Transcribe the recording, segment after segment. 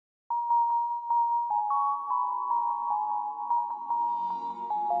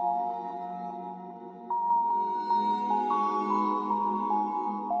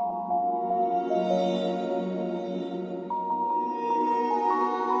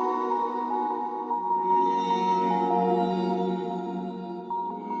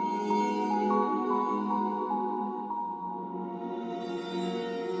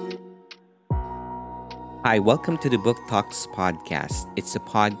Hi, welcome to the Book Talks podcast. It's a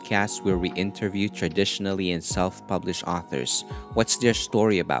podcast where we interview traditionally and self published authors. What's their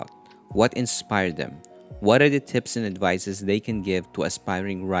story about? What inspired them? What are the tips and advices they can give to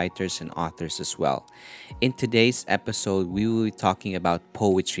aspiring writers and authors as well? In today's episode, we will be talking about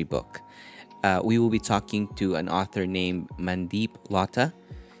poetry book. We will be talking to an author named Mandeep Lota.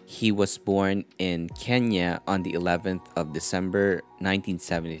 He was born in Kenya on the 11th of December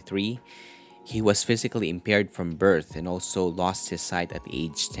 1973. He was physically impaired from birth and also lost his sight at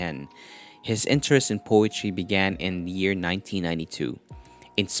age 10. His interest in poetry began in the year 1992.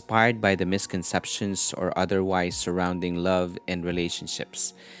 Inspired by the misconceptions or otherwise surrounding love and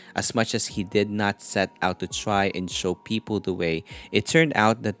relationships. As much as he did not set out to try and show people the way, it turned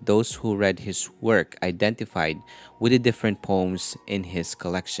out that those who read his work identified with the different poems in his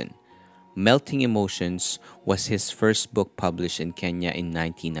collection. Melting Emotions was his first book published in Kenya in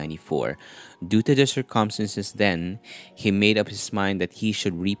 1994. Due to the circumstances then, he made up his mind that he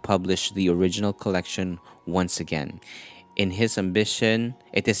should republish the original collection once again. It is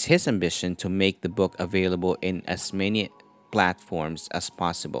his ambition to make the book available in as many platforms as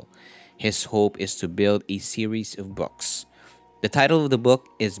possible. His hope is to build a series of books. The title of the book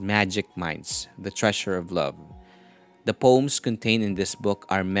is Magic Minds, The Treasure of Love. The poems contained in this book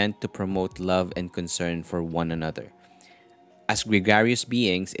are meant to promote love and concern for one another. As gregarious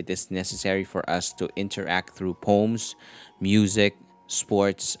beings, it is necessary for us to interact through poems, music,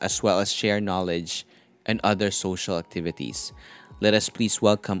 sports, as well as share knowledge and other social activities. Let us please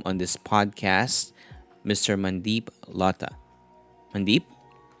welcome on this podcast Mr. Mandeep Lota. Mandeep,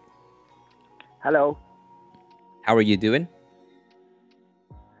 Hello. how are you doing?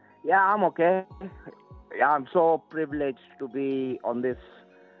 Yeah, I'm okay. Yeah, I'm so privileged to be on this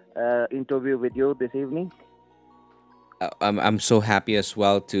interview with you this evening. I'm so happy as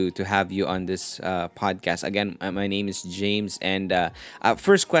well to have you on this podcast again. My name is James, and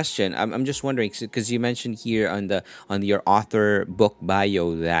first question, I'm just wondering because you mentioned here on your author book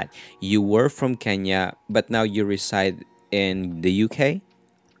bio that you were from Kenya, but now you reside in the UK.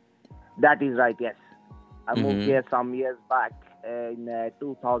 That is right, yes. I moved Mm-hmm. here some years back in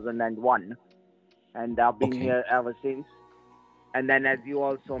 2001, and I've been Okay. here ever since. And then, as you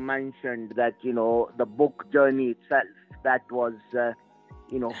also mentioned, that, the book journey itself, that was, first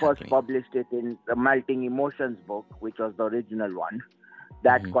Exactly. published it in the Melting Emotions book, which was the original one.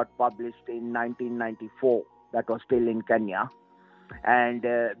 That Mm-hmm. got published in 1994. That was still in Kenya. And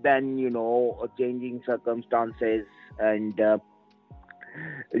then changing circumstances, and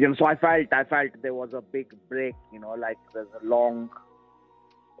so I felt there was a big break, like there's a long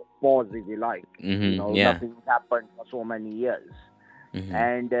pause, if you like. Mm-hmm. Yeah. Nothing happened for so many years. Mm-hmm.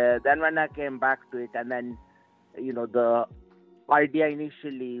 And then when I came back to it, and then the idea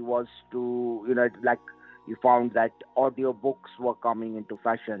initially was to, like, you found that audiobooks were coming into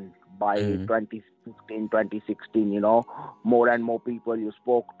fashion by Mm-hmm. 2015, 2016. More and more people you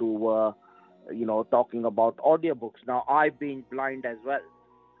spoke to were, talking about audiobooks. Now, I've been blind as well.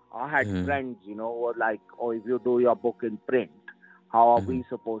 I had Mm-hmm. friends, who were like, oh, if you do your book in print, how are Mm-hmm. we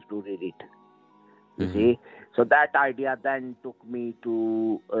supposed to read it? You Mm-hmm. see? So that idea then took me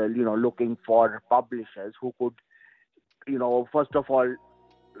to, looking for publishers who could, first of all,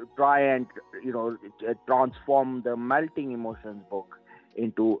 try and, transform the Melting Emotions book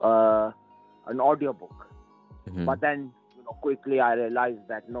into an audiobook. Mm-hmm. But then, quickly I realized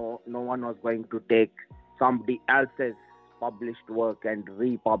that no one was going to take somebody else's published work and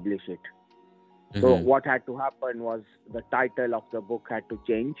republish it. So Mm-hmm. what had to happen was the title of the book had to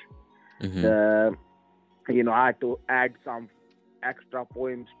change. Mm-hmm. The I had to add some extra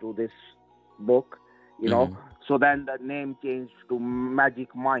poems to this book. You know, Mm-hmm. so then the name changed to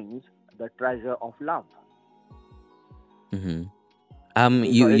Magic Minds, the Treasure of Love. Mm-hmm.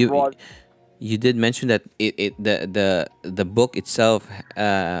 You see, You so it you was. you did mention that the book itself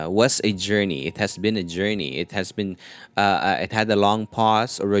was a journey. It has been a journey. It had a long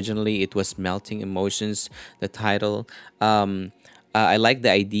pause. Originally, it was Melting Emotions. The title. I like the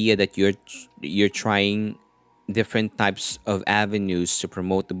idea that you're trying different types of avenues to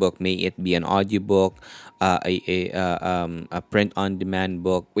promote the book. May it be an audiobook, a print on demand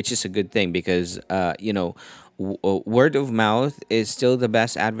book, which is a good thing because word of mouth is still the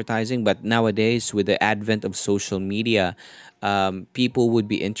best advertising. But nowadays, with the advent of social media, people would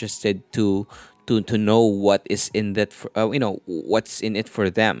be interested to know what is in that for, what's in it for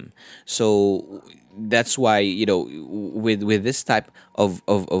them. So that's why with this type of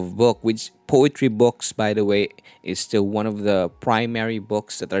book, which poetry books, by the way, is still one of the primary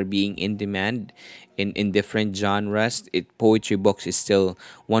books that are being in demand in different genres. It Poetry books is still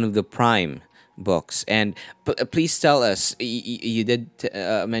one of the prime. books. And please tell us, you did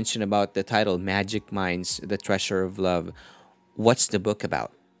mention about the title Magic Minds, The Treasure of Love. What's the book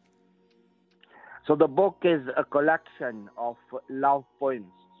about? So the book is a collection of love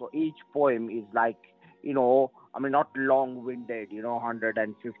poems. So each poem is like, I mean, not long-winded,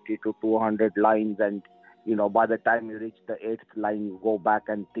 150 to 200 lines, and by the time you reach the eighth line, you go back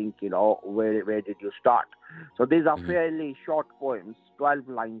and think, where did you start? So these are Mm-hmm. fairly short poems, 12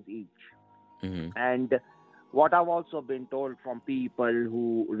 lines each. Mm-hmm. And what I've also been told from people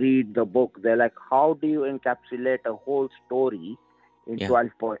who read the book, they're like, how do you encapsulate a whole story in Yeah.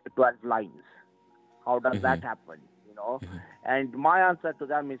 12 lines? How does Mm-hmm. that happen? Mm-hmm. And my answer to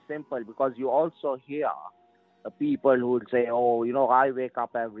them is simple, because you also hear people who will say, oh, I wake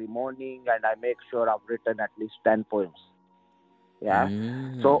up every morning and I make sure I've written at least 10 poems. Yeah.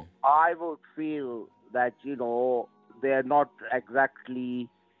 Mm-hmm. So I would feel that, they're not exactly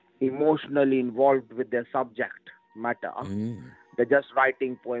emotionally involved with their subject matter. They're just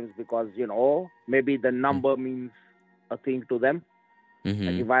writing poems because, maybe the number means a thing to them. Like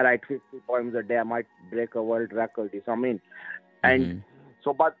Mm-hmm. if I write 50 poems a day, I might break a world record. You know what I mean? And Mm-hmm.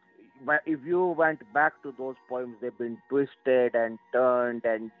 so, but if you went back to those poems, they've been twisted and turned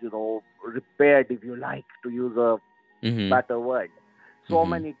and, repaired, if you like, to use a Mm-hmm. better word, so Mm-hmm.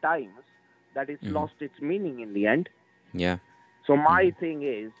 many times that it's Mm-hmm. lost its meaning in the end. Yeah. So Mm-hmm. my thing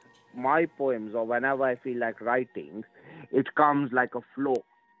is, my poems, or whenever I feel like writing, it comes like a flow.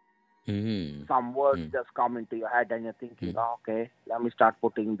 Mm-hmm. Some words Mm-hmm. just come into your head and you're thinking, oh, okay, let me start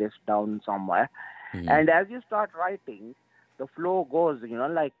putting this down somewhere. Mm-hmm. And as you start writing, the flow goes,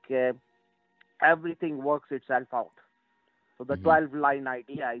 like everything works itself out. So the Mm-hmm. 12 line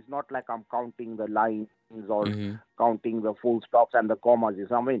idea is not like I'm counting the lines or Mm-hmm. counting the full stops and the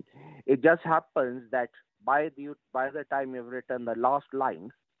commas. I mean, it just happens that by the time you've written the last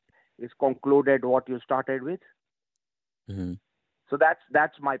line, it's concluded what you started with. Mm-hmm. So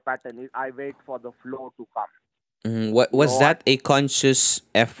that's my pattern. I wait for the flow to come. What was I that a conscious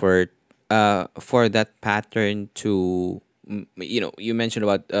effort for that pattern to you mentioned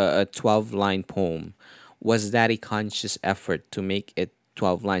about a 12 line poem. Was that a conscious effort to make it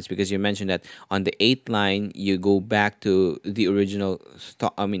 12 lines? Because you mentioned that on the eighth line you go back to the original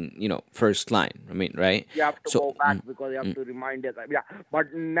first line. I mean, right? You have to So go back because you have to remind yourself. Yeah,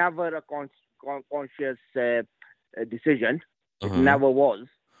 but never a conscious decision. It uh-huh. never was.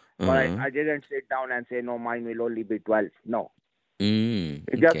 But I, Uh-huh. I didn't sit down and say, no, mine will only be 12. No.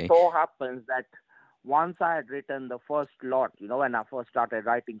 It just Okay. so happens that once I had written the first lot, when I first started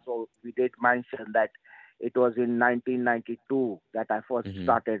writing, so we did mention that it was in 1992 that I first Mm-hmm.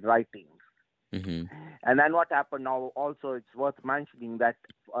 started writing. Mm-hmm. And then what happened now, also, it's worth mentioning that,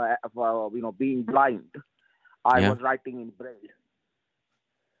 being blind, I Yeah. was writing in Braille.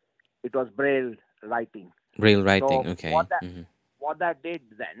 It was Braille writing. Braille writing. So Okay. Mm-hmm. what that did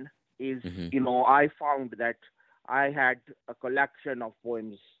then is, Mm-hmm. I found that I had a collection of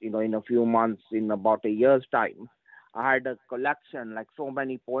poems, in a few months, in about a year's time. I had a collection, like so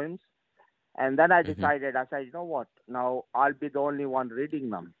many poems. And then I Mm-hmm. decided, I said, you know what? Now I'll be the only one reading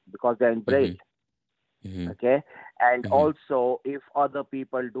them because they're in Mm-hmm. Braille. Mm-hmm. Okay. And Mm-hmm. also, if other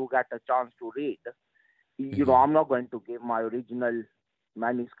people do get a chance to read, Mm-hmm. I'm not going to give my original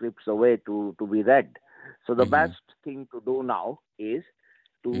manuscripts away to be read. So the Mm-hmm. best thing to do now is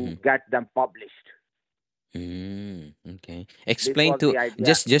to Mm-hmm. get them published. Okay. This Explain was to the idea.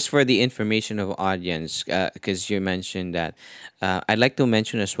 just for the information of audience, because you mentioned that. I'd like to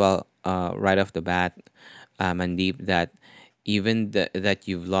mention as well, right off the bat, Mandeep, that even that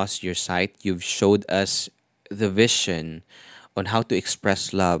you've lost your sight, you've showed us the vision on how to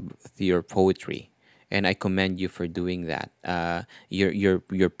express love through your poetry, and I commend you for doing that.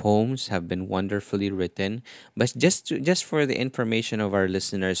 Your poems have been wonderfully written, but just for the information of our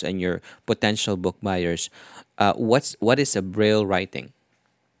listeners and your potential book buyers, what is a braille writing?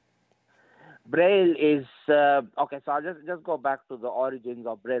 Braille is okay. So I'll just go back to the origins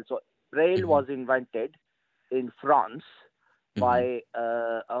of Braille. So Braille Mm-hmm. was invented in France Mm-hmm. by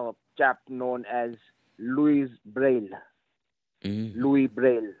a chap known as Louis Braille. Mm-hmm. Louis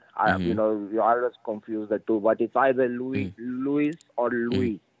Braille. Mm-hmm. You always confuse the two, but it's either Mm-hmm. Louis or Mm-hmm.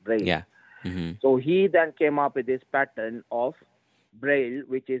 Louis Braille. Yeah. Mm-hmm. So he then came up with this pattern of Braille,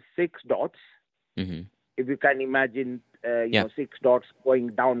 which is six dots. Mm-hmm. If you can imagine, Yeah. six dots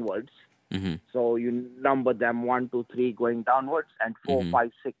going downwards. Mm-hmm. So you number them one, two, three going downwards, and four, Mm-hmm.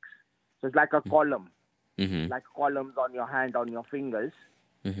 5, 6. So it's like a column, Mm-hmm. like columns on your hand, on your fingers.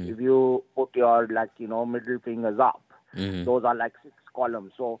 Mm-hmm. If you put your middle fingers up, Mm-hmm. those are like 6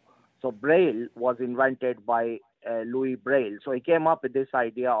 columns. So Braille was invented by Louis Braille. So he came up with this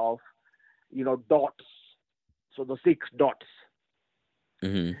idea of dots. So the six dots.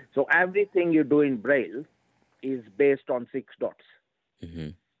 Mm-hmm. So everything you do in Braille is based on six dots. Mm-hmm.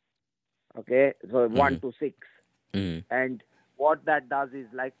 Okay, so Mm-hmm. one to six, Mm-hmm. and what that does is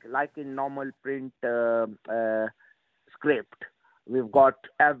like in normal print script, we've got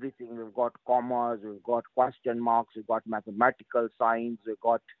everything. We've got commas, we've got question marks, we've got mathematical signs, we've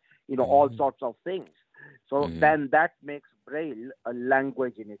got all Mm-hmm. sorts of things. So Mm-hmm. then that makes Braille a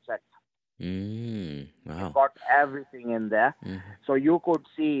language in itself. Mm. You've Wow. got everything in there. Mm-hmm. So you could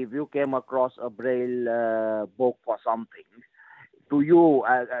see if you came across a Braille book or something. To you,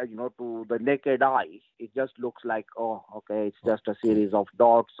 to the naked eye, it just looks like, oh, okay, it's Oh, just a oh. series of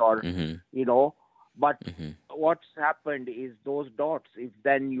dots, or Mm-hmm. you know. But Mm-hmm. what's happened is those dots. If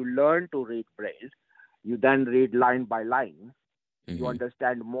then you learn to read Braille, you then read line by line. You Mm-hmm.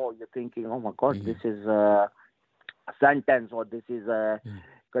 understand more. You're thinking, oh my God, Mm-hmm. this is a sentence, or this is a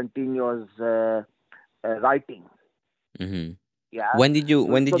continuous writing. Mm-hmm. Yeah. When did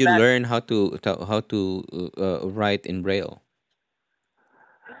So you that learn how to write in Braille?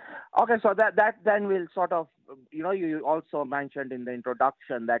 okay. So that then will sort of you also mentioned in the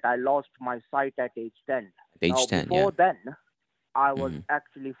introduction that I lost my sight at age 10. At age Now 10, yeah. before then, I was Mm-hmm.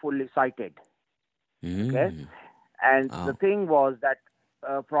 actually fully sighted. Okay, Mm-hmm. and the Wow. thing was that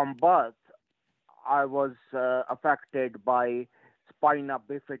from birth I was affected by spina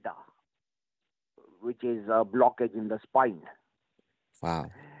bifida, which is a blockage in the spine.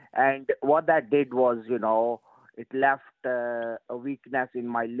 Wow. And what that did was, it left a weakness in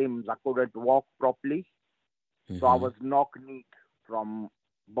my limbs. I couldn't walk properly. So I Mm-hmm. was knock-kneed from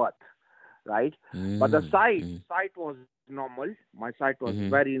birth, right? But the sight, Mm-hmm. sight was normal. My sight was Mm-hmm.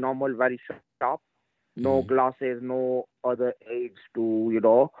 very normal, very sharp. No Mm-hmm. glasses, no other aids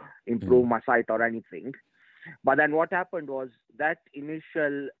to, Mm-hmm. improve my sight or anything. But then what happened was that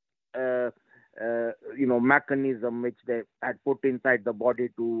initial, uh, mechanism which they had put inside the body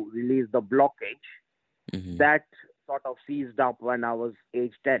to release the blockage, Mm-hmm. that sort of seized up when I was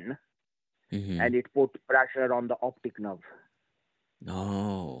age 10, Mm-hmm. and it put pressure on the optic nerve.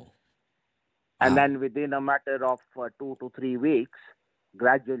 Oh. And Wow. then within a matter of 2 to 3 weeks,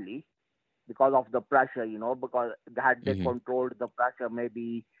 gradually, because of the pressure, because had they Mm-hmm. controlled the pressure,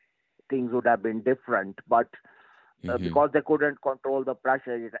 maybe things would have been different. But Mm-hmm. because they couldn't control the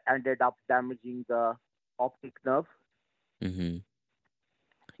pressure, it ended up damaging the optic nerve, Mm-hmm.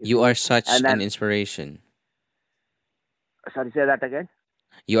 you You see. are such And an then, inspiration. sorry, say that again.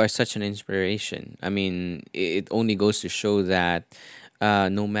 You are such an inspiration. I mean, it only goes to show that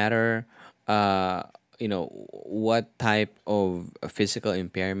no matter uh, what type of physical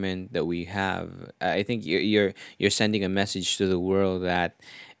impairment that we have, I think you're sending a message to the world that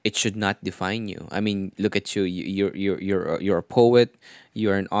it should not define you. I mean, look at you. You're a poet.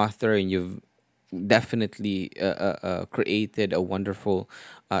 You're an author, and you've definitely created a wonderful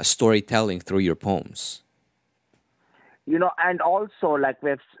storytelling through your poems. And also, like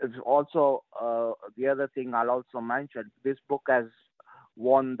we've also the other thing I'll also mention, this book has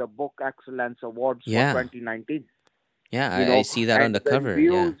won the Book Excellence Awards for Yeah, 2019. yeah, You I know, see that on and the the cover.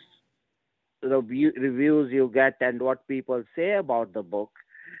 Yeah. reviews you get and what people say about the book,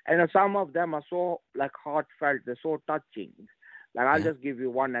 and some of them are so like heartfelt, they're so touching. Like I'll Yeah. just give you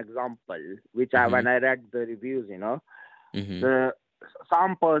one example, which I Mhm. when I read the reviews, Mhm. the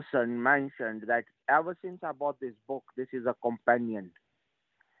some person mentioned that ever since I bought this book, this is a companion.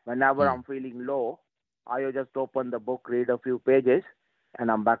 Whenever Mm. I'm feeling low, I just open the book, read a few pages,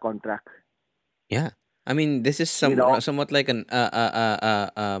 and I'm back on track. Yeah. I mean, this is You know, somewhat like an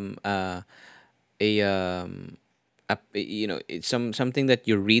a it's something that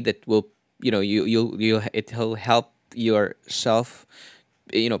you read that will you it'll help yourself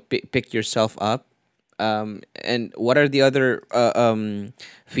pick yourself up. And what are the other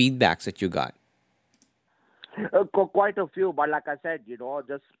feedbacks that you got? quite a few, but like I said,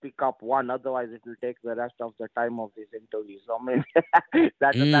 just pick up one. Otherwise, it will take the rest of the time of this interview. So, I mean,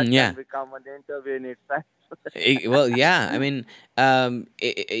 that can Yeah. become an interview in itself. Well, yeah. I mean,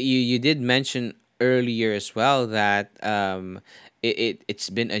 you did mention earlier as well that it's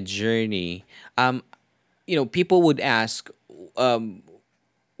been a journey. People would ask, um,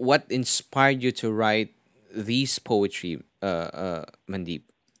 what inspired you to write these poetry, Mandeep?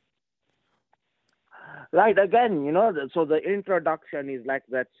 Right. Again, so the introduction is like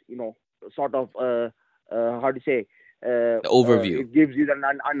that. Sort of how do you say? The overview. It gives you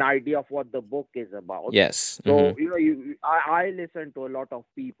an idea of what the book is about. Yes. Mm-hmm. So I listen to a lot of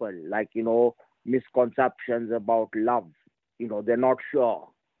people, like misconceptions about love. They're not sure,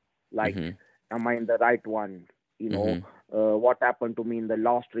 like, Mm-hmm. am I in the right one? Mm-hmm. what happened to me in the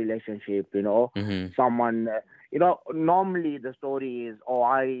last relationship, Mm-hmm. someone, normally the story is, oh,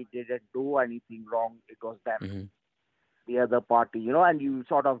 I didn't do anything wrong, it was them, Mm-hmm. the other party, and you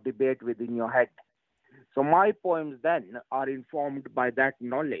sort of debate within your head. So my poems then are informed by that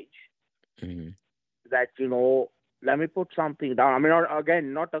knowledge Mm-hmm. that, let me put something down. I mean,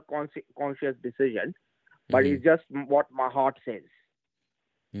 again, not a conscious decision, but Mm-hmm. it's just what my heart says.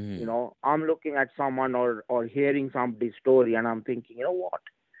 Mm-hmm. I'm looking at someone or hearing somebody's story and I'm thinking, you know what,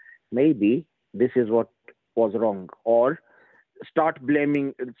 maybe this is what was wrong. Or start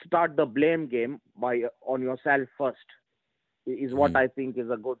the blame game by on yourself first is what Mm-hmm. I think is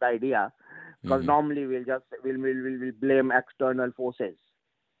a good idea, because Mm-hmm. normally we'll blame external forces.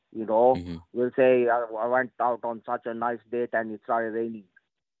 You know, Mm-hmm. we'll say I went out on such a nice date and it started raining,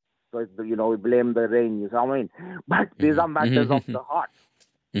 so we blame the rain. You know what I mean? But these Mm-hmm. are matters of Mm-hmm. the heart.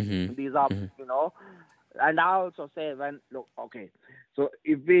 Mm-hmm. These are Mm-hmm. and I also say, when look, okay, so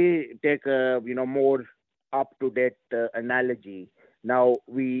if we take a more up to date analogy, now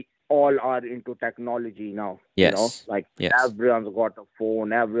we all are into technology now. Yes. Like Yes. everyone's got a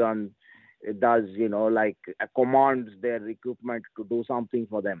phone, everyone does like commands their equipment to do something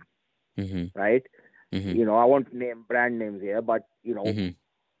for them, Mm-hmm. right? Mm-hmm. I won't name brand names here, but Mm-hmm.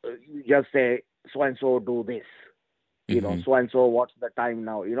 you just say so and so do this, Mm-hmm. so and so what's the time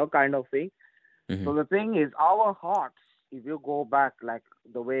now, kind of thing. Mm-hmm. So the thing is, our hearts, if you go back like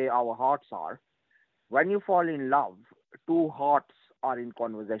the way our hearts are, when you fall in love, two hearts are in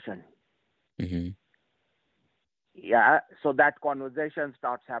conversation. Mm-hmm. Yeah. So that conversation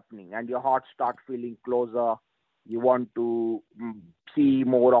starts happening and your heart starts feeling closer. You want to see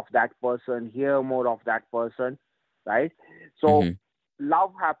more of that person, hear more of that person, right? So Mm-hmm.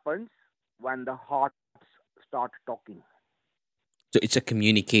 love happens when the hearts start talking. So it's a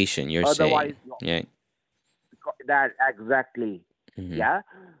communication, you're saying. Otherwise, Yeah. that exactly. Mm-hmm. Yeah.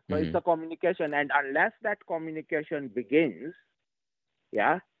 So it's Mm-hmm. a communication, and unless that communication begins,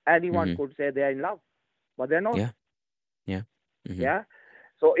 yeah, anyone Mm-hmm. could say they're in love, but they're not. Yeah. Yeah. Mm-hmm. Yeah.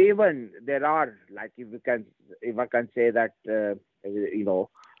 So even there are, like, if I can say that,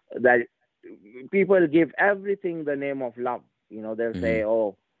 that people give everything the name of love. They'll Mm-hmm. say,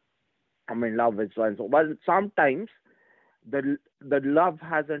 oh, I'm in love with so and so. But sometimes the love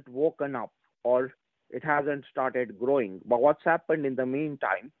hasn't woken up, or it hasn't started growing. But what's happened in the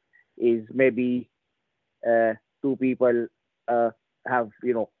meantime is maybe uh, two people uh, have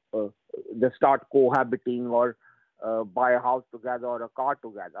they start cohabiting, or buy a house together or a car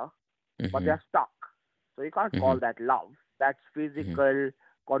together, but Mm-hmm. they're stuck. So you can't Mm-hmm. call that love. That's Mm-hmm. physical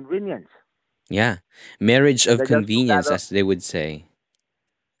convenience. Yeah. Marriage of They're just convenience, together. as they would say.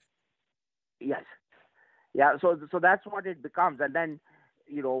 Yes. Yeah. So that's what it becomes, and then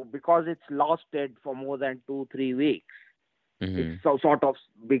because it's lasted for more than 2 3 weeks, it's Mm-hmm. so sort of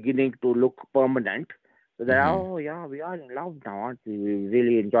beginning to look permanent. So they're, Mm-hmm. oh yeah, we are in love now, aren't we? We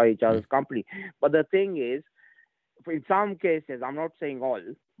really enjoy each other's company. But the thing is, in some cases, I'm not saying all,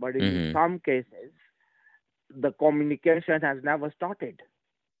 but in Mm-hmm. some cases, the communication has never started.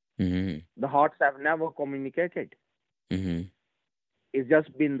 Mm-hmm. The hearts have never communicated. Mm-hmm. It's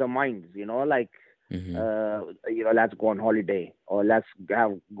just been the minds, like, Mm-hmm. let's go on holiday, or let's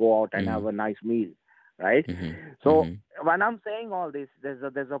go out and Mm-hmm. have a nice meal, right? Mm-hmm. So Mm-hmm. when I'm saying all this,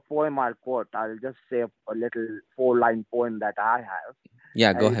 there's a poem I'll quote. I'll just say a little 4-line poem that I have,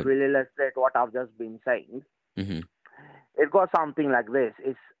 Yeah, go and it ahead. will illustrate what I've just been saying. Mm-hmm. It goes something like this: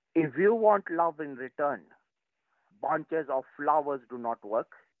 It's, if you want love in return, bunches of flowers do not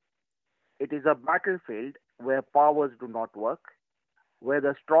work. It is a battlefield where powers do not work, where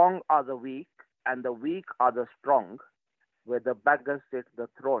the strong are the weak and the weak are the strong, where the beggars sit the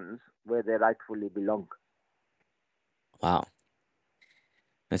thrones where they rightfully belong. Wow.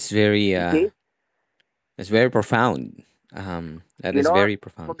 That's very You see, that's very profound. That you is know. very So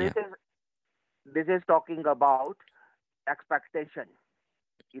profound. this Yeah. is this is talking about expectation.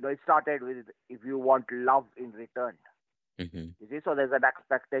 It started with, if you want love in return. Mm-hmm. You see, so there's an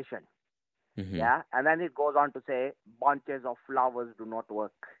expectation, Mm-hmm. yeah, and then it goes on to say bunches of flowers do not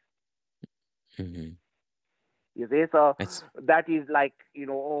work. Mm-hmm. You see, so That's that is like,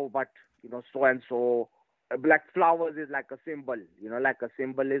 oh, but so and so. Black flowers is like a symbol, like a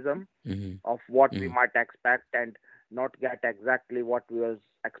symbolism mm-hmm. of what we Mm-hmm. might expect and not get exactly what we was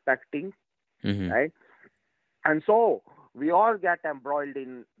expecting, Mm-hmm. right? And so we all get embroiled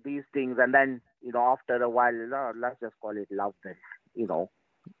in these things, and then after a while, let's just call it love. Then you know,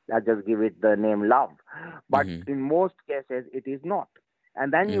 let's just give it the name love. But Mm-hmm. in most cases, it is not.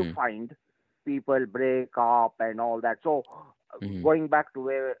 And then you Mm-hmm. find people break up and all that. So Mm-hmm. going back to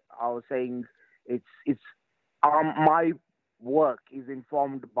where I was saying, it's My work is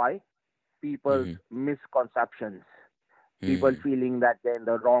informed by people's Mm-hmm. misconceptions, people Mm-hmm. feeling that they're in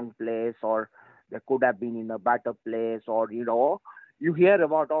the wrong place or they could have been in a better place, or you hear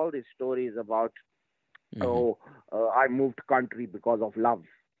about all these stories about, Mm-hmm. oh, I moved country because of love.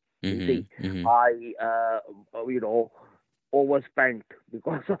 You see, Mm-hmm. Mm-hmm. I overspent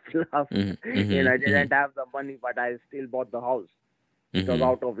because of love. Mm-hmm. I Mm-hmm. didn't have the money, but I still bought the house. It was Mm-hmm.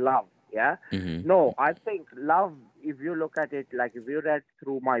 out of love. Yeah. Mm-hmm. No, I think love, if you look at it, like if you read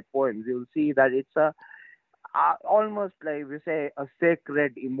through my poems, you'll see that it's almost like we say a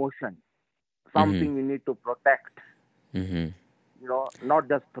sacred emotion, Mm-hmm. something you need to protect, Mm-hmm. not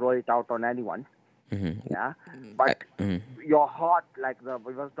just throw it out on anyone. Mm-hmm. Yeah. But Mm-hmm. your heart, like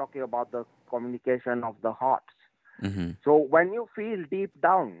we was talking about the communication of the hearts. Mm-hmm. So when you feel deep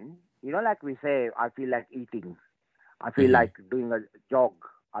down, like we say, I feel like eating, I feel Mm-hmm. like doing a jog,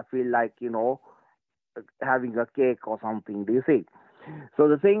 I feel like, having a cake or something. Do you see? So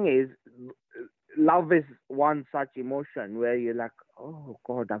the thing is, love is one such emotion where you're like, oh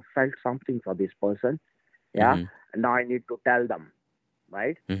God, I felt something for this person. Yeah. Mm-hmm. And now I need to tell them,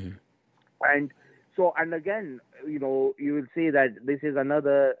 right? Mm-hmm. And so, and again, you will see that this is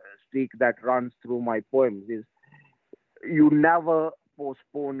another streak that runs through my poems is you never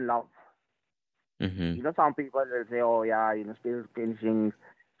postpone love. Mm-hmm. Some people will say, oh yeah, still finishing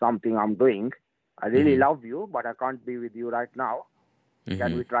something I'm doing. I really Mm-hmm. love you, but I can't be with you right now. Can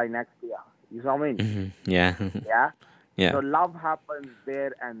Mm-hmm. we try next year? You know what I mean? Mm-hmm. Yeah. Yeah. Yeah. So love happens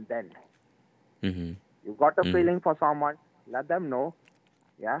there and then. Mm-hmm. You got a Mm-hmm. feeling for someone, let them know.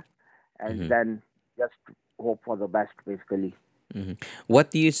 Yeah. And Mm-hmm. then just hope for the best, basically. Mm-hmm.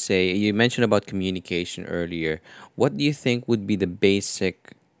 What do you say? You mentioned about communication earlier. What do you think would be the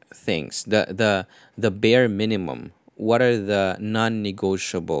basic things, the bare minimum? What are the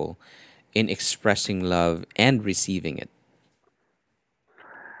non-negotiable in expressing love and receiving it?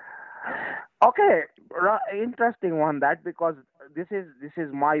 Okay, interesting one that, because this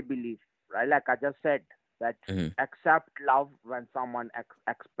is my belief, right? Like I just said, that Mm-hmm. accept love when someone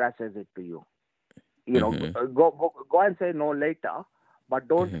expresses it to you. Mm-hmm. Go and say no later, but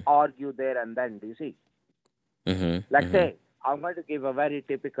don't Mm-hmm. argue there and then. Do you see? Mm-hmm. Let's Mm-hmm. say I'm going to give a very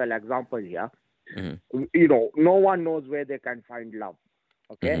typical example here. Mm-hmm. No one knows where they can find love.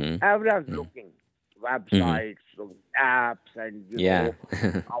 Okay, Mm-hmm. everyone's Mm-hmm. looking, Mm-hmm. websites, apps, and Yeah.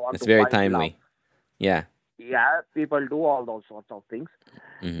 I want That's to very find love. timely. Yeah. Yeah, people do all those sorts of things,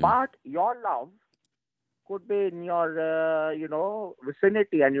 Mm-hmm. but your love could be in your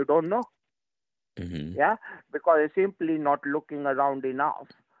vicinity and you don't know. Mm-hmm. Yeah, because you're simply not looking around enough.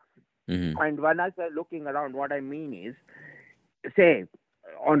 Mm-hmm. And when I say looking around, what I mean is, say,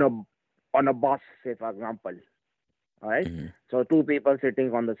 on a bus, say for example, all right. Mm-hmm. So two people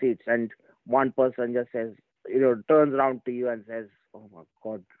sitting on the seats, and one person just says, turns around to you and says, "Oh my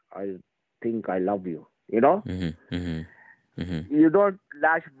God, I think I love you." Mm-hmm. Mm-hmm. Mm-hmm. You don't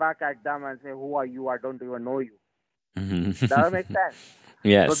lash back at them and say, "Who are you? I don't even know you." Does that make Mm-hmm. sense? So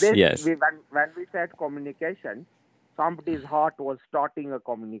Yes. this, Yes. when we said communication, somebody's heart was starting a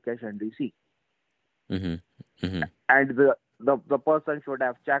communication. Do you see? Mm-hmm. Mm-hmm. And the person should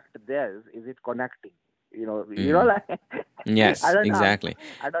have checked theirs. Is it connecting? Mm-hmm. Like I Yes. don't know. Exactly.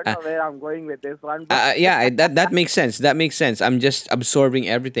 I don't know where I'm going with this one, but Yeah, that makes sense. That makes sense. I'm just absorbing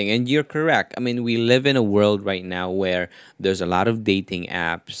everything, and you're correct. I mean, we live in a world right now where there's a lot of dating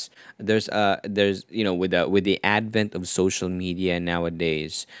apps. There's with the advent of social media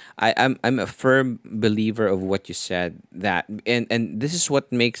nowadays. I'm a firm believer of what you said, that and this is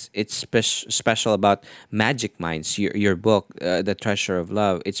what makes it special about Magic Minds, your book, The Treasure of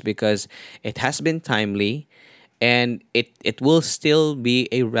Love. It's because it has been timely, and it will still be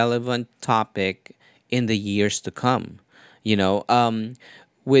a relevant topic in the years to come. You know,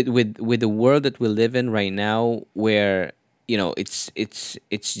 with the world that we live in right now, where it's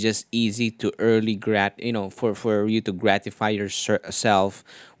just easy to for you to gratify yourself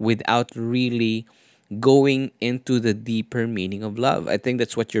without really going into the deeper meaning of love. I think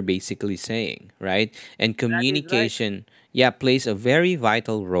that's what you're basically saying, right? And that is right. communication, yeah, plays a very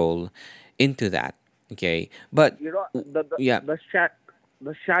vital role into that. Okay, but The the yeah, the, sha-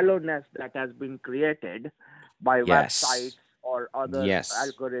 the shallowness that has been created by yes, websites or other yes.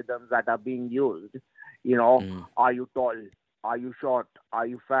 algorithms that are being used. Mm. Are you tall? Are you short? Are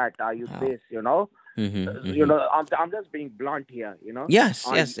you fat? Are you Wow. this? Mm-hmm, mm-hmm. I'm just being blunt here. Yes,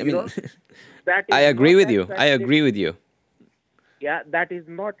 Are yes. I you mean, know that I is agree not with you. I exactly, agree with you. yeah, that is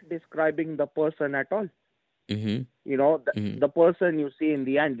not describing the person at all. Mm-hmm, mm-hmm, The person you see in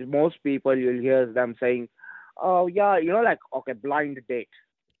the end, most people you'll hear them saying, oh yeah, like, okay, blind date,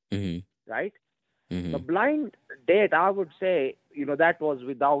 mm-hmm. right? The Mhm. blind date, I would say, that was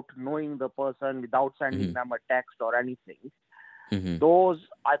without knowing the person, without sending Mhm. them a text or anything. Mhm. Those,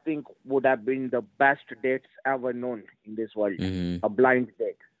 I think, would have been the best dates ever known in this world. Mhm. A blind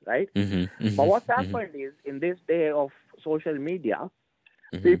date, right? Mhm. But Mhm. what's Mhm. happened is, in this day of social media,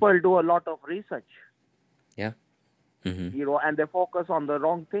 Mhm. people do a lot of research, Yeah. Mhm. and they focus on the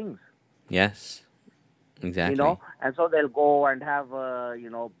wrong things, Yes. Exactly. and so they'll go and have a,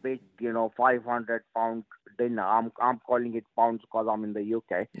 big, 500 pound dinner. I'm calling it pounds because I'm in the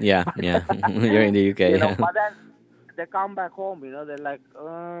UK. Yeah. Yeah. You're in the UK. Yeah. But then they come back home, they're like,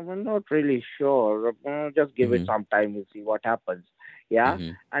 we're not really sure. Just give it Mhm. some time, we'll see what happens. Yeah.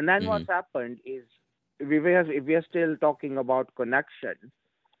 Mhm. And then what's Mhm. happened is, if we are still talking about connection,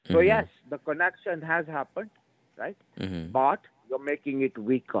 so yes, Mhm. the connection has happened, right? Mhm. But you're making it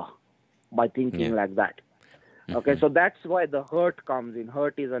weaker by thinking Yeah. like that. Okay, Mhm. so that's why the hurt comes in.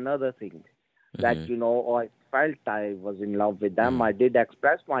 Hurt is another thing that, Mhm. oh, I felt I was in love with them. Mhm. I did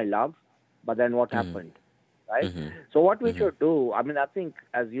express my love, but then what Mhm. happened? Right? Mhm. So what we Mhm. should do, I mean, I think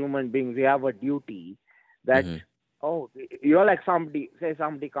as human beings, we have a duty that, Mhm. oh, like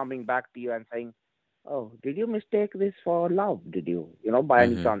somebody coming back to you and saying, oh, did you mistake this for love? Did you, by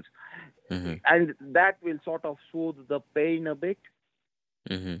any Mhm. chance? Mhm. And that will sort of soothe the pain a bit,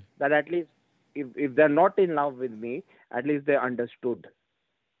 Mhm. that at least if they're not in love with me, at least they understood.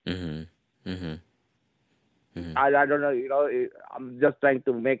 Mhm. Mhm. Mhm. I don't know, I'm just trying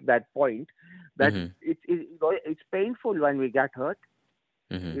to make that point that Mhm. it's painful when we get hurt,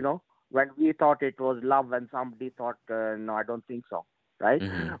 you Mhm. know, when we thought it was love and somebody thought, no, I don't think so, right?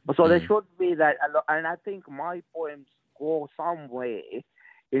 Mhm. So there Mhm. should be that, and I think my poems go some way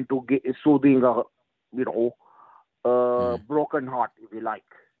into soothing a, you know, Mhm. broken heart, if you like,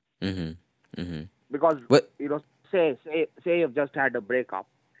 Mhm. Mhm. because What? say you've just had a breakup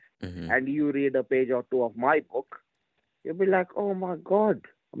Mhm. and you read a page or two of my book, you'll be like, oh my God,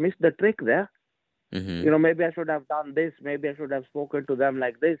 I missed the trick there. Mhm. Maybe I should have done this. Maybe I should have spoken to them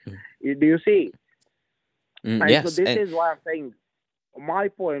like this. Do you see? Mm, And so yes, this and is why I'm saying my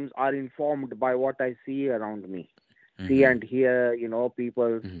poems are informed by what I see around me, see mhm. and hear,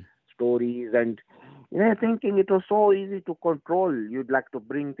 people's Mhm. stories, and thinking it was so easy to control. You'd like to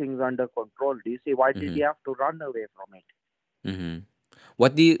bring things under control. Do you see? Why did Mhm. you have to run away from it? Mhm.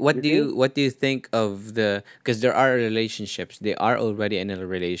 What You do see? you think of the, because there are relationships, they are already in a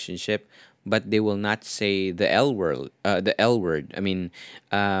relationship, but they will not say the L word. I mean,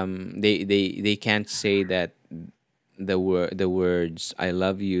 they can't say that the words I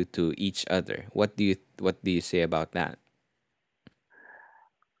love you to each other. What do you say about that?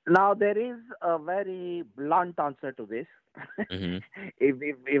 Now there is a very blunt answer to this. Mhm.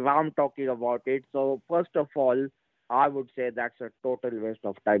 if I'm talking about it, so first of all, I would say that's a total waste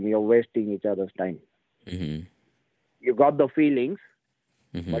of time. You're wasting each other's time. Mhm. You got the feelings,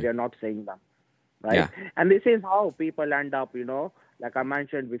 but Mhm. you're not saying them, right? Yeah. And this is how people end up, like I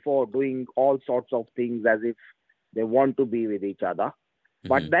mentioned before, doing all sorts of things as if they want to be with each other.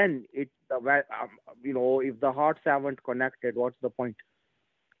 But Mhm. then if the hearts haven't connected, what's the point?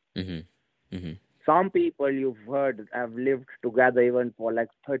 Mhm. Mhm. Some people you've heard have lived together even for like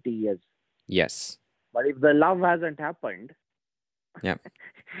 30 years. Yes. But if the love hasn't happened, Yeah.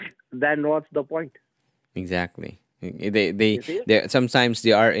 then what's the point? Exactly. They You see? sometimes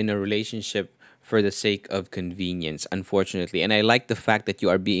they are in a relationship for the sake of convenience, unfortunately. And I like the fact that you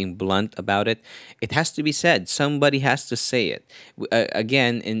are being blunt about it. It has to be said. Somebody has to say it.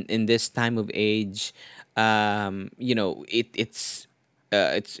 Again, in this time of age, it's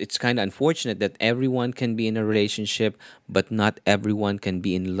kind of unfortunate that everyone can be in a relationship, but not everyone can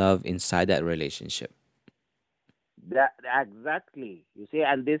be in love inside that relationship. That exactly. You see,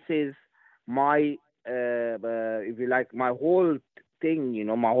 and this is my, if you like, my whole thing.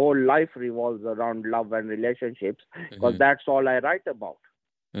 My whole life revolves around love and relationships because Mm-hmm. that's all I write about.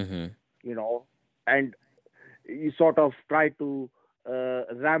 Mm-hmm. You know, and you sort of try to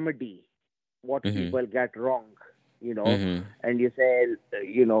remedy what Mm-hmm. people get wrong. You know, Mm-hmm. and you say,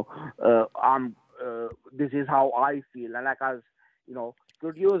 I'm. This is how I feel, and like I was,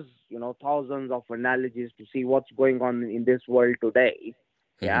 could use thousands of analogies to see what's going on in this world today.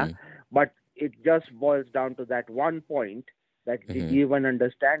 Yeah, Mm-hmm. but it just boils down to that one point: that did Mm-hmm. you even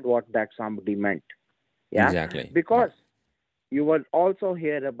understand what that somebody meant? Yeah, Exactly. Yeah. because you will also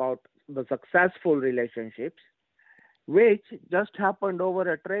hear about the successful relationships which just happened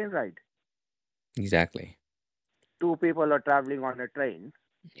over a train ride. Exactly. Two people are traveling on a train.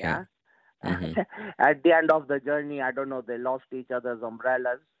 Yeah. Yeah. Mm-hmm. At the end of the journey, I don't know, they lost each other's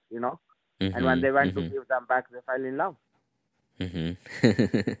umbrellas, you know, and when Mm-hmm. they went to Mm-hmm. give them back, they fell in love.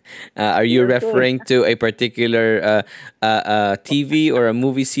 Mm-hmm. Are you You see? referring to a particular TV or a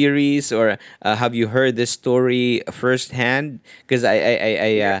movie series, or have you heard this story firsthand? Because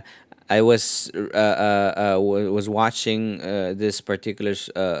Yeah. I was was watching this particular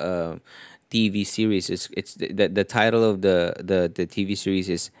TV series. It's the title of the TV series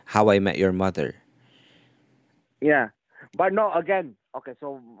is How I Met Your Mother. Yeah, but no, again, okay.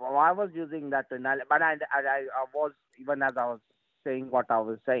 So I was using that analogy, but I was, even as I was saying what I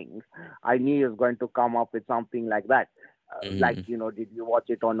was saying, I knew he was going to come up with something like that. Like, Mm-hmm. did you watch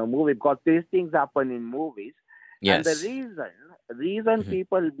it on a movie? Because these things happen in movies, and the Yes. reason Mm-hmm.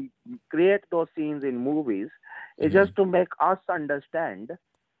 people create those scenes in movies is Mm-hmm. just to make us understand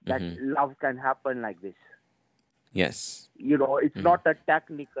that Mm-hmm. love can happen like this. Yes. It's Mm-hmm. not a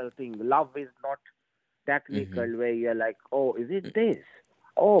technical thing. Love is not technical Mm-hmm. where you're like, oh, is it this?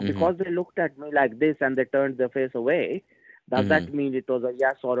 Oh, Mm-hmm. because they looked at me like this and they turned their face away, does Mm-hmm. that mean it was a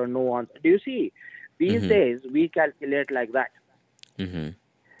yes or a no answer? Do you see? These Mm-hmm. days we calculate like that, Mm-hmm.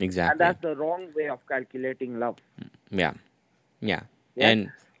 and Exactly. that's the wrong way of calculating love. Yeah. Yeah. Yes.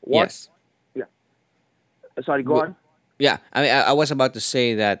 And What? yes. Yeah. Sorry. Go W- on. yeah. I mean, I was about to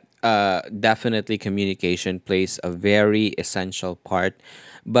say that definitely communication plays a very essential part.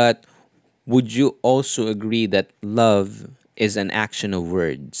 But would you also agree that love is an action of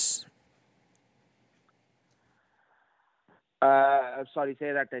words? Sorry.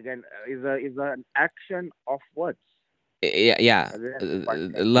 Say that again. Is an action of words. Yeah. Yeah. I didn't quite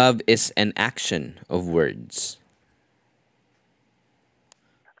get you. Love is an action of words.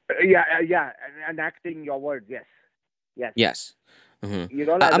 Yeah. And acting your words. Yes. Yes. Yes. Mm-hmm.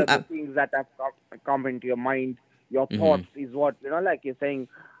 Like I'm. the things that have come into your mind, your Mm-hmm. thoughts is what, like you're saying,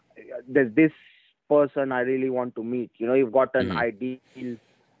 there's this person I really want to meet. You've got an Mm-hmm. ideal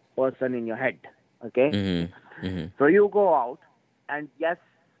person in your head. Okay. Mm-hmm. Mm-hmm. So you go out, and yes,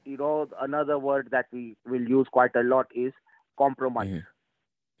 another word that we will use quite a lot is compromise.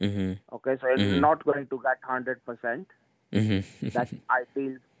 Mm-hmm. Okay. So you're Mm-hmm. not going to get 100%. That Mm-hmm.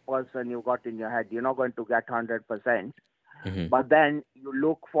 ideal person you got in your head, you're not going to get 100%. Mm-hmm. But then you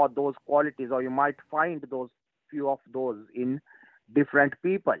look for those qualities, or you might find those few of those in different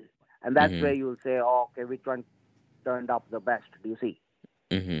people, and that's Mm-hmm. where you'll say, oh, okay, which one turned up the best? Do you see?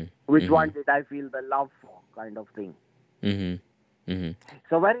 Mm-hmm. Which Mm-hmm. one did I feel the love for, kind of thing. Mm-hmm. Mm-hmm.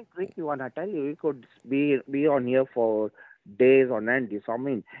 So very tricky one, I tell you. We could be on here for days on end. I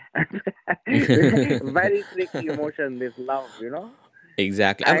mean, very tricky emotion, this love.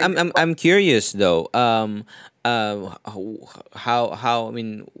 Exactly. And I'm curious though. How I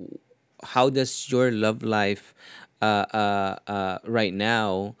mean, how does your love life, right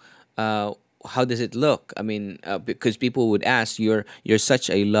now, uh, how does it look? I mean, because people would ask, you're such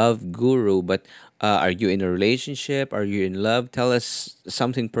a love guru, but are you in a relationship? Are you in love? Tell us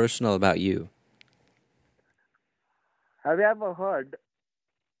something personal about you. have you ever heard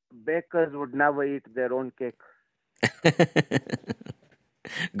bakers would never eat their own cake?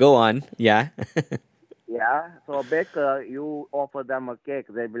 Go on. Yeah. Yeah. So a baker, you offer them a cake,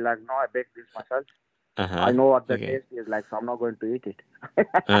 they'll be like, "No, I baked this myself. Uh I huh. know what the Okay. taste is like, so I'm not going to eat it."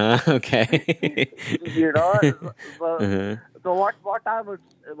 Okay. you know. So, Uh-huh. so what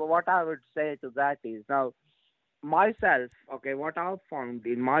I would say to that is, now myself, okay, what I've found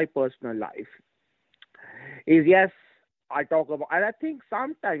in my personal life is, yes, I talk about, and I think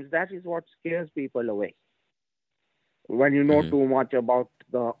sometimes that is what scares people away when you know Mhm. too much about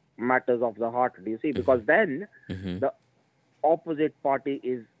the matters of the heart. Do you see? Because Mhm. then Mhm. the opposite party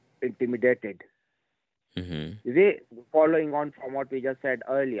is intimidated. Mhm. You see, following on from what we just said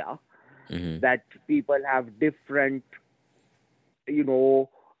earlier, Mhm. that people have different, you know,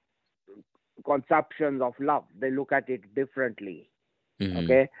 conceptions of love. They look at it differently. Mhm.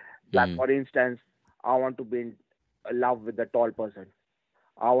 Okay, like Mhm. for instance, I want to be in love with a tall person.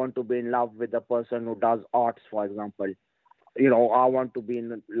 I want to be in love with a person who does arts, for example. I want to be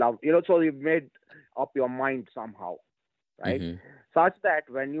in love. So you've made up your mind somehow, right? Mhm. Such that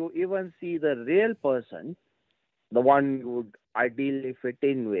when you even see the real person, the one you would ideally fit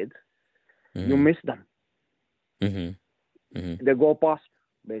in with, you Mhm. miss them. Mhm. Mhm. They go past,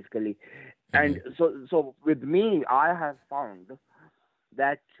 basically. And Mhm. so with me, I have found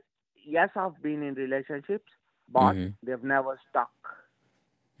that yes, I've been in relationships, but Mhm. they've never stuck.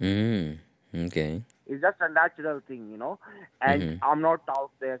 Mm. Okay. It's just a natural thing. And Mhm. I'm not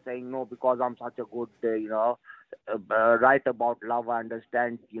out there saying no because I'm such a good, write about love. I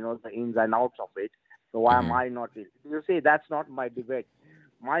understand, the ins and outs of it. So why am Mhm. I not? You see, that's not my debate.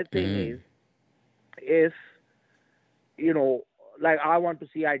 My thing Mm. is, if you know, like I want to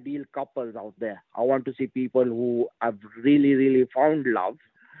see ideal couples out there. I want to see people who have really, really found love.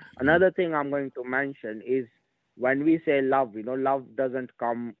 Mhm. Another thing I'm going to mention is when we say love, love doesn't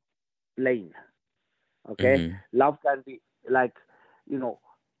come plain. Okay, Mhm. love can be like, you know,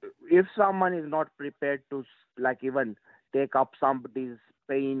 if someone is not prepared to like even take up somebody's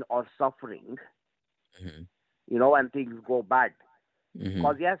pain or suffering, Mhm. when things go bad.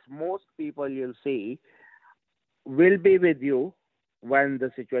 Because Mhm. yes, most people you'll see will be with you when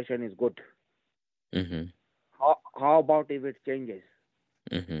the situation is good. Mhm. How about if it changes?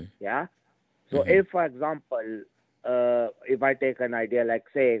 Mhm. Yeah. So Mhm. if, for example, if I take an idea like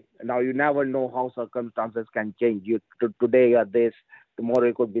say now you never know how circumstances can change. Today you're this, tomorrow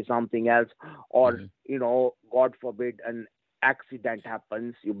it could be something else, or Mhm. God forbid an accident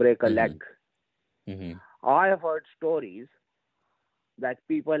happens, you break a Mhm. leg. Mhm. I have heard stories that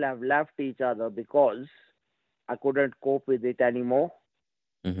people have left each other because I couldn't cope with it anymore.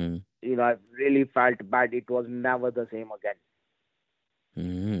 Mhm. I really felt bad. It was never the same again.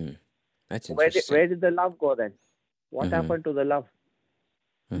 Mhm. That's Where interesting. did the love go then? What Mhm. happened to the love?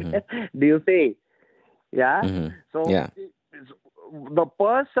 Mhm. Do you see? Yeah. Mhm. So Yeah. the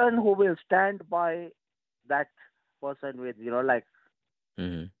person who will stand by that person with like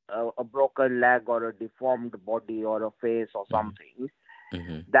Mhm. a broken leg or a deformed body or a face or Mhm. something,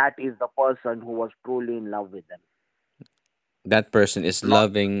 Mhm. that is the person who was truly in love with them. That person is Not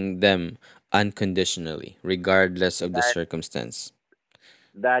loving them unconditionally, regardless of the that. circumstance.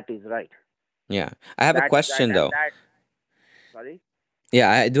 That is right. Yeah. I have a That is right. question And though. that. Sorry. Yeah,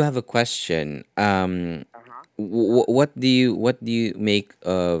 I do have a question. Uh huh. What do you make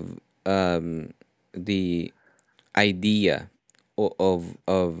of the idea of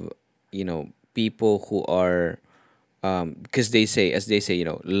people who are because they say, as they say,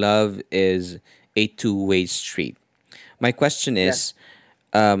 love is a two-way street. My question Yes.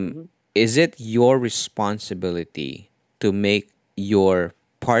 um Hmm. is it your responsibility to make your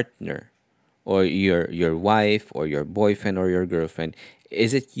partner or your wife or your boyfriend or your girlfriend,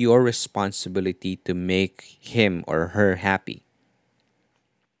 is it your responsibility to make him or her happy?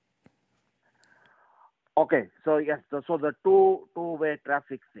 Okay. So yes. So the two-way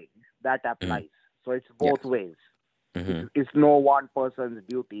traffic thing that Mm-hmm. applies. So it's both Yes. ways. It's Mm-hmm. it's no one person's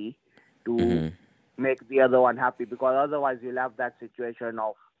duty to Mm-hmm. make the other one happy, because otherwise you'll have that situation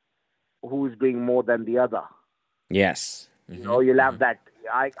of who's doing more than the other. Yes. Mm-hmm. You'll Mm-hmm. have that.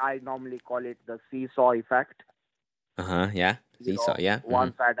 I normally call it the seesaw effect. Uh-huh. Yeah. Seesaw. Yeah. Mm-hmm.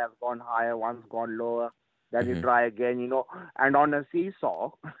 One side has gone higher, one's gone lower. Then you Mm-hmm. try again. And on a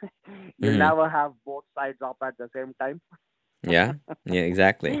seesaw, you'll Mm-hmm. never have both sides up at the same time. Yeah. Yeah.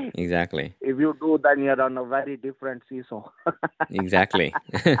 Exactly. If Exactly. you do, then you're on a very different seesaw. Exactly.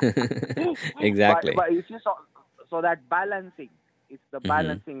 but Exactly. but you see, so that balancing, it's the Mm-hmm.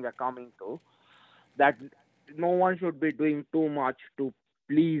 balancing we're coming to, that no one should be doing too much to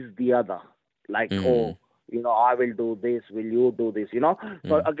please the other. Like, Mm-hmm. oh, I will do this, will you do this?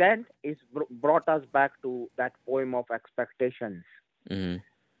 So again, it's brought us back to that poem of expectations. Mm-hmm.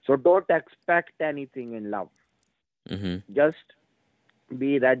 So don't expect anything in love. Mm-hmm. Just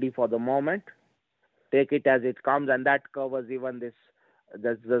be ready for the moment, take it as it comes, and that covers even this.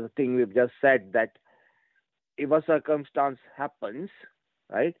 That's the thing we've just said, that if a circumstance happens,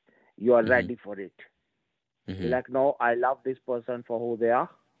 right, you are Mm-hmm. ready for it. You're Mm-hmm. like, no, I love this person for who they are,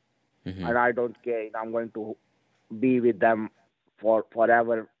 Mm-hmm. and I don't care. I'm going to be with them for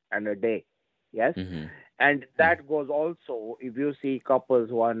forever and a day. Yes, Mm-hmm. and Mm-hmm. that goes also if you see couples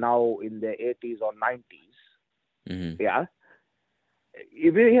who are now in their 80s or 90s. Mm-hmm. Yeah,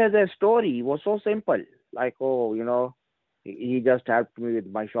 if you hear their story, it was so simple. Like, oh, he just helped me with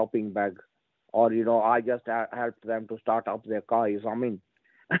my shopping bag, or I just helped them to start up their car. I mean,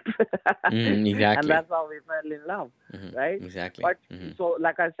 Mm, and exactly. that's how we fell in love, right? Mm-hmm. Exactly. But Mm-hmm. so,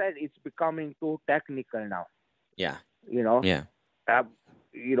 like I said, it's becoming too technical now. Yeah. You know, Yeah. uh,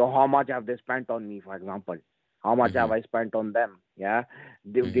 how much have they spent on me, for example? How much Mm-hmm. have I spent on them? Yeah,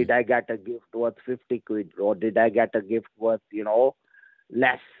 Mm-hmm. did I get a gift worth 50 quid, or did I get a gift worth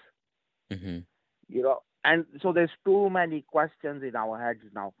less? Mm-hmm. And so there's too many questions in our heads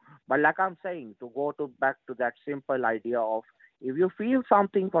now. But like I'm saying, to go to back to that simple idea of, if you feel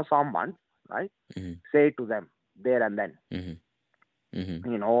something for someone, right, Mm-hmm. say it to them there and then. Mm-hmm.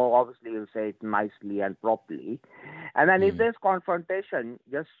 Mm-hmm. Obviously you'll say it nicely and properly. And then if Mm-hmm. there's confrontation,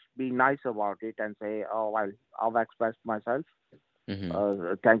 just be nice about it and say, oh, well, I've expressed myself.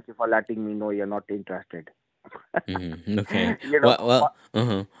 Mm-hmm. Thank you for letting me know you're not interested. Mm-hmm. Okay. you know, Well. but,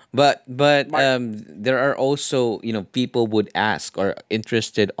 Uh-huh. But but there are also, people would ask, or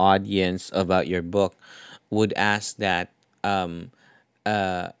interested audience about your book would ask that. um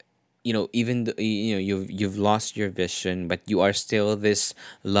uh even you've lost your vision, but you are still this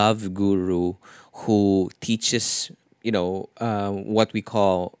love guru who teaches what we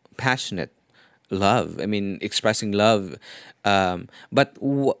call passionate love. I mean, expressing love. But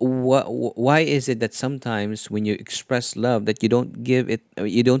why is it that sometimes when you express love that you don't give it,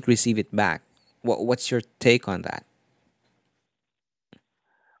 you don't receive it back? What's your take on that?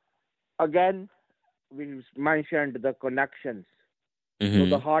 Again, we mentioned the connections. So the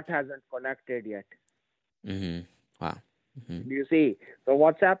Mm-hmm. heart hasn't connected yet. Mm-hmm. Wow. Mm-hmm. You see, so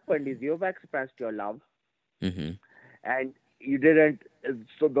what's happened is you've expressed your love, Mm-hmm. and you didn't.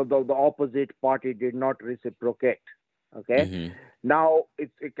 So the opposite party did not reciprocate. Okay. Mm-hmm. Now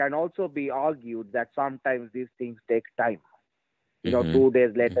it can also be argued that sometimes these things take time. Mm-hmm. 2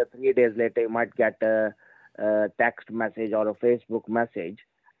 days later, 3 days later, you might get a text message or a Facebook message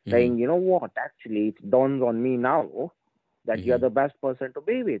Mm-hmm. saying, you know what, actually, it dawns on me now that you're Mm-hmm. the best person to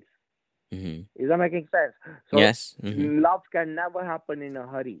be with. Mm-hmm. Is that making sense? So Yes. Mm-hmm. love can never happen in a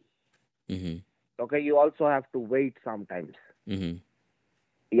hurry. Mm-hmm. Okay, you also have to wait sometimes. Mm-hmm.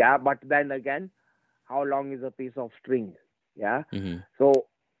 Yeah, but then again, how long is a piece of string? Yeah. Mm-hmm. So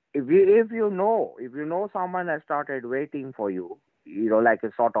if you know someone has started waiting for you, like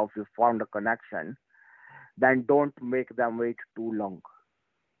a sort of you found a connection, then don't make them wait too long.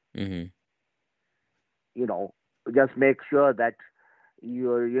 Mm-hmm. You know, just make sure that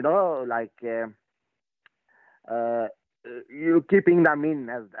uh, you keeping them in,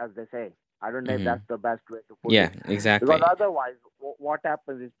 as they say. I don't know if Mm-hmm. that's the best way to put Yeah, it, because exactly. otherwise, what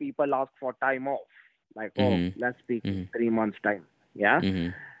happens is people ask for time off, like, oh, Mm-hmm. let's speak in Mm-hmm. 3 months' time. Yeah, Mm-hmm.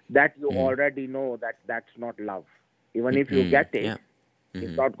 that you Mm-hmm. already know that that's not love. Even if you Mm-hmm. get it, Yeah. it's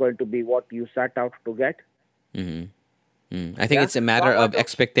Mm-hmm. not going to be what you set out to get. Mm-hmm. I think Yeah. it's a So matter I want of to.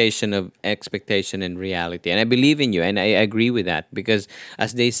 expectation and reality. And I believe in you and I agree with that because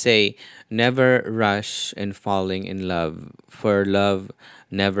as they say, never rush in falling in love, for love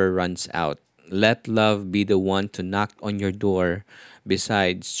never runs out. Let love be the one to knock on your door.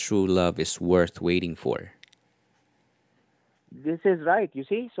 Besides, true love is worth waiting for. This is right. You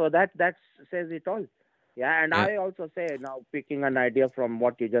see, so that says it all. Yeah, and Yeah. I also say now, picking an idea from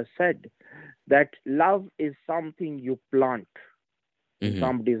what you just said, that love is something you plant in Mm-hmm.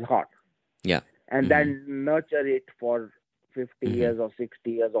 somebody's heart Yeah. and Mm-hmm. then nurture it for 50 Mm-hmm. years or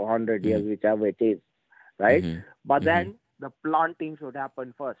 60 years or 100 Mm-hmm. years, whichever it is, right? Mm-hmm. But Mm-hmm. then the planting should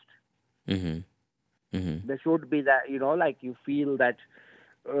happen first. Mm-hmm. Mm-hmm. There should be that, like you feel that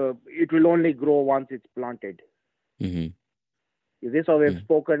it will only grow once it's planted. Mm-hmm. Is this how we've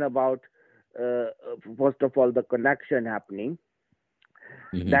spoken about, first of all, the connection happening?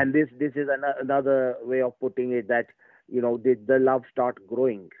 Mm-hmm. Then this is another way of putting it, that, did the love start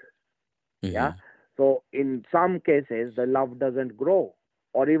growing? Yeah. Mm-hmm. So in some cases, the love doesn't grow.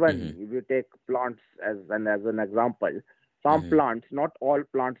 Or even Mm-hmm. if you take plants as an example, some Mm-hmm. plants, not all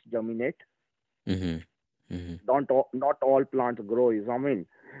plants germinate. Mm-hmm. Mm-hmm. Not all plants grow. You know what I mean?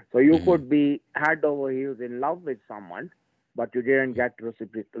 So you Mm-hmm. could be head over heels in love with someone, but you didn't get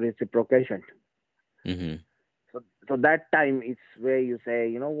reciprocation. Mm-hmm. So that time it's where you say,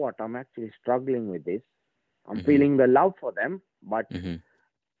 you know what, I'm actually struggling with this. I'm Mm-hmm. feeling the love for them, but Mm-hmm.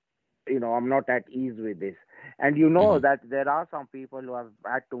 I'm not at ease with this. And you know Mm-hmm. that there are some people who have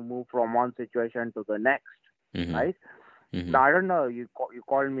had to move from one situation to the next, Mm-hmm. right? Mm-hmm. Now, I don't know, you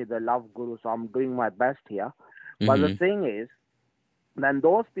called me the love guru, so I'm doing my best here. But the Mm-hmm. thing is, then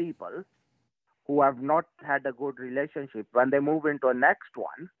those people who have not had a good relationship, when they move into a next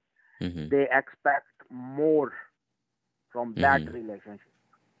one, Mm-hmm. they expect more from that Mm-hmm. relationship.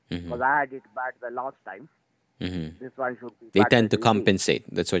 Mm-hmm. Because I had it bad the last time, Mm-hmm. this one should be They better. tend to Do you see? compensate.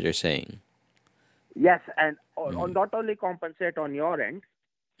 That's what you're saying. Yes, and Mm-hmm. not only compensate on your end,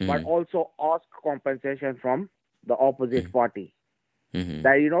 but Mm-hmm. also ask compensation from the opposite party. Mm-hmm.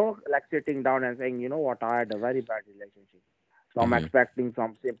 That, like sitting down and saying, you know what, I had a very bad relationship. So I'm Mm-hmm. expecting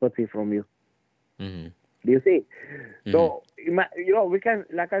some sympathy from you. Mm-hmm. Do you see? Mm-hmm. So, we can,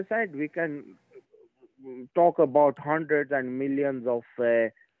 like I said, we can talk about hundreds and millions of,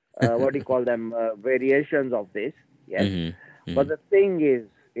 what do you call them, variations of this. Yes. Mm-hmm. But Mm-hmm. the thing is,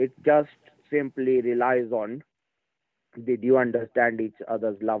 it just simply relies on, did you understand each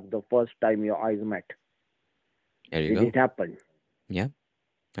other's love the first time your eyes met? There you Did go. it happen? Yeah,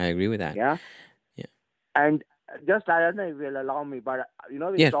 I agree with that. Yeah. Yeah. And just, I don't know if you'll allow me, but we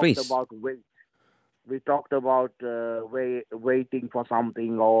Yes, talked please. about wait. We talked about waiting for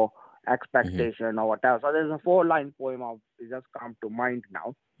something or Mm-hmm. expectation or whatever. So there's a four-line poem of it just come to mind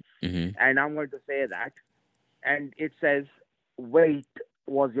now, Mm-hmm. and I'm going to say that. And it says, "Wait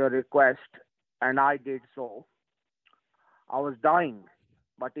was your request, and I did so. I was dying,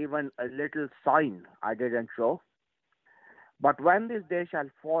 but even a little sign I didn't show. But when this day shall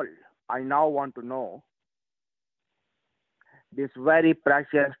fall, I now want to know this very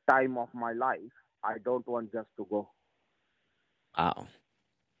precious time of my life. I don't want just to go. Wow,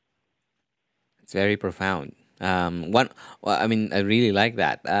 it's very profound. One, well, I mean, I really like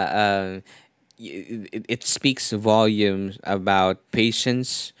that. It speaks volumes about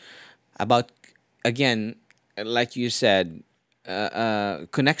patience, about, again, like you said,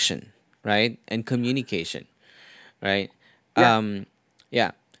 connection, right, and communication, right? Yes,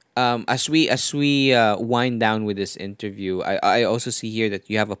 Yeah. As we wind down with this interview, I also see here that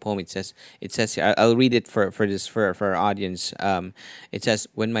you have a poem. It says here. I'll read it for our audience. It says,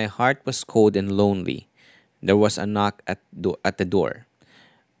 "When my heart was cold and lonely, there was a knock at the door.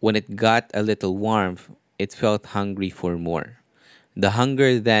 When it got a little warmth, it felt hungry for more. The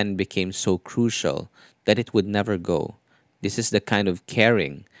hunger then became so crucial that it would never go. This is the kind of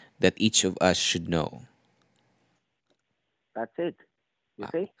caring that each of us should know." that's it. You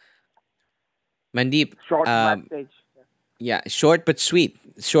see, Mandeep, short message. yeah, short but sweet,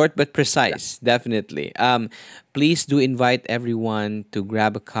 short but Yeah. precise, definitely. Please do invite everyone to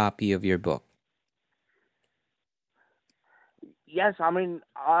grab a copy of your book. Yes, I mean,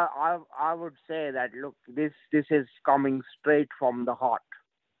 I would say that look, this is coming straight from the heart,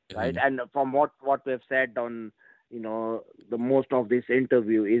 right? Mm-hmm. And from what we've said on, the most of this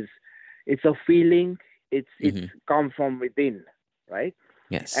interview is, it's a feeling. It's Mm-hmm. come from within, right?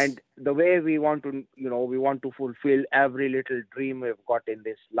 Yes. And the way we want to fulfill every little dream we've got in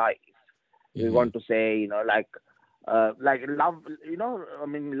this life. We Mm-hmm. want to say, like love. I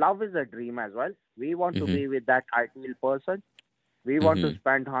mean, love is a dream as well. We want to Mm-hmm. be with that ideal person. We want to Mm-hmm.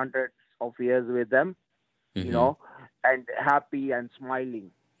 spend hundreds of years with them, you Mm-hmm. know, and happy and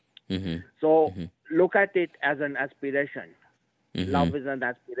smiling. Mm-hmm. So Mm-hmm. look at it as an aspiration. Mm-hmm. Love is an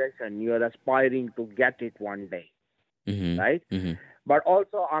aspiration. You're aspiring to get it one day, Mm-hmm. right? Mm-hmm. But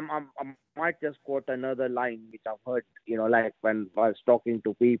also, I might just quote another line which I've heard, like when I was talking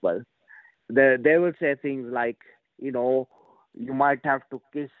to people. They will say things like, you know, you might have to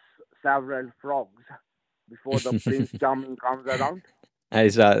kiss several frogs before the Prince Charming comes around. I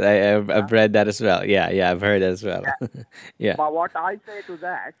saw. I've Yeah. read that as well. Yeah, yeah, I've heard as well. Yeah. Yeah. But what I say to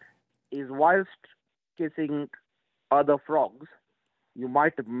that is, whilst kissing other frogs, you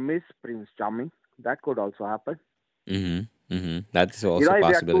might miss Prince Charming. That could also happen. Mm-hmm. Mm-hmm. That's also a If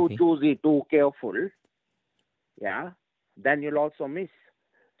you're too possibility. choosy, too careful, yeah, then you'll also miss.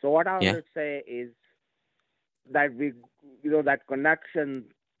 So what I Yeah. would say is that that connection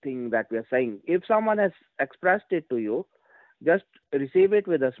thing that we're saying. If someone has expressed it to you, just receive it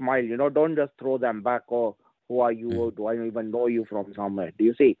with a smile. Don't just throw them back. Or who are you? Mm-hmm. Or do I even know you from somewhere? Do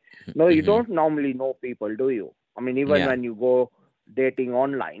you see? No, you Mm-hmm. don't normally know people, do you? I mean, even Yeah. when you go dating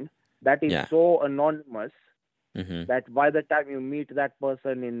online, that is Yeah. so anonymous Mm-hmm. that by the time you meet that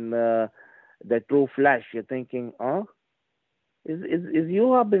person in the true flesh, you're thinking, oh, is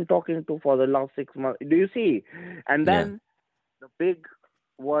you have been talking to for the last 6 months? Do you see? And Yeah. then the big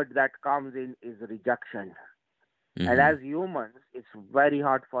word that comes in is rejection. And Mm-hmm. as humans, it's very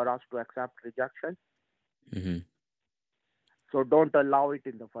hard for us to accept rejection. Mm-hmm. So don't allow it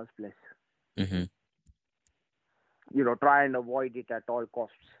in the first place. Mm-hmm. Try and avoid it at all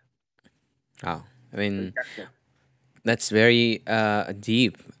costs. Oh, I mean, Rejection. that's very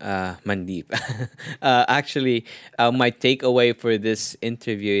deep, Mandeep. Actually, my takeaway for this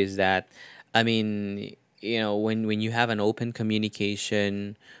interview is that, I mean, when you have an open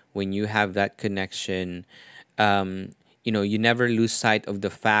communication, when you have that connection, you never lose sight of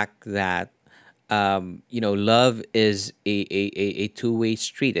the fact that, love is a two-way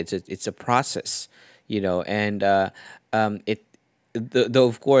street. It's a process, and it though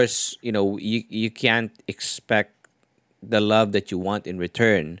of course you can't expect the love that you want in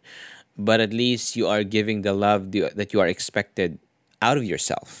return, but at least you are giving the love that you are expected out of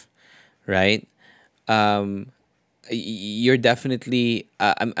yourself, right? um you're definitely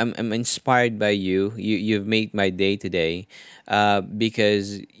I'm inspired by you've made my day today,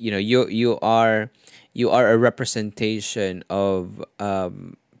 because you are a representation of,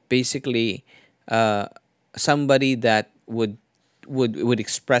 basically, uh somebody that would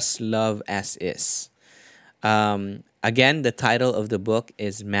express love as is. Again, the title of the book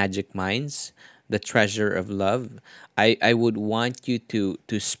is Magic Minds, The Treasure of Love. I would want you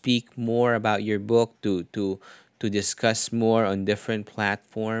to speak more about your book, to discuss more on different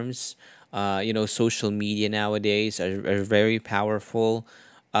platforms. Social media nowadays are very powerful.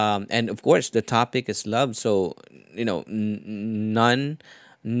 And of course, the topic is love. So, none.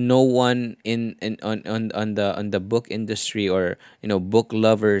 no one on the book industry, or book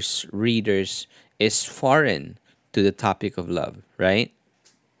lovers, readers, is foreign to the topic of love, right?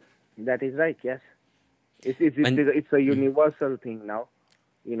 That is right. Yes, it's And it's a universal thing now.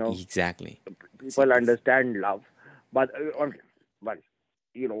 You know, exactly. people It's understand love, but well,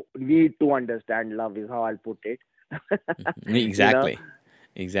 need to understand love is how I'll put it. you know, exactly,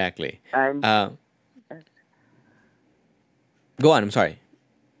 exactly. and Uh, Go on. I'm sorry.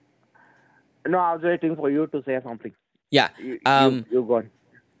 no, I was waiting for you to say something. Yeah. You you Um. you go on.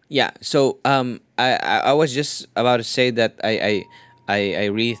 Yeah. So I was just about to say that I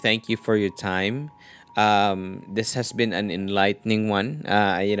really thank you for your time. This has been an enlightening one.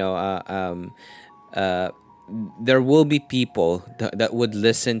 Uh, there will be people that would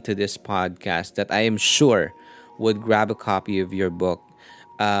listen to this podcast that I am sure would grab a copy of your book.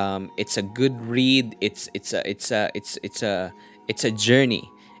 It's a good read. It's a journey,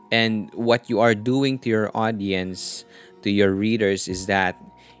 and what you are doing to your audience, to your readers, is that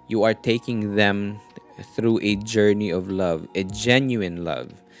you are taking them through a journey of love, a genuine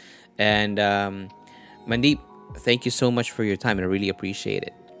love. And Mandeep, thank you so much for your time, and I really appreciate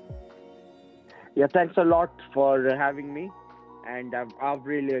it. Yeah, thanks a lot for having me, and I've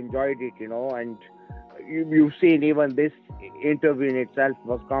really enjoyed it. And you've seen even this interview in itself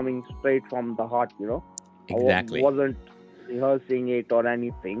was coming straight from the heart. Exactly. Wasn't rehearsing it or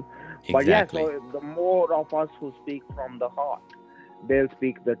anything. But yeah, Exactly. so the more of us who speak from the heart, they'll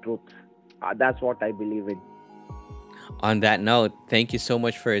speak the truth. That's what I believe in. On that note, thank you so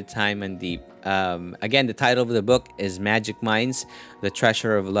much for your time, Mandeep. Again, the title of the book is Magic Minds, The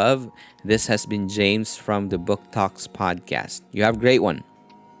Treasure of Love. This has been James from the Book Talks podcast. You have a great one.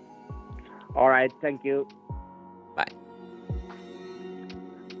 All right, thank you.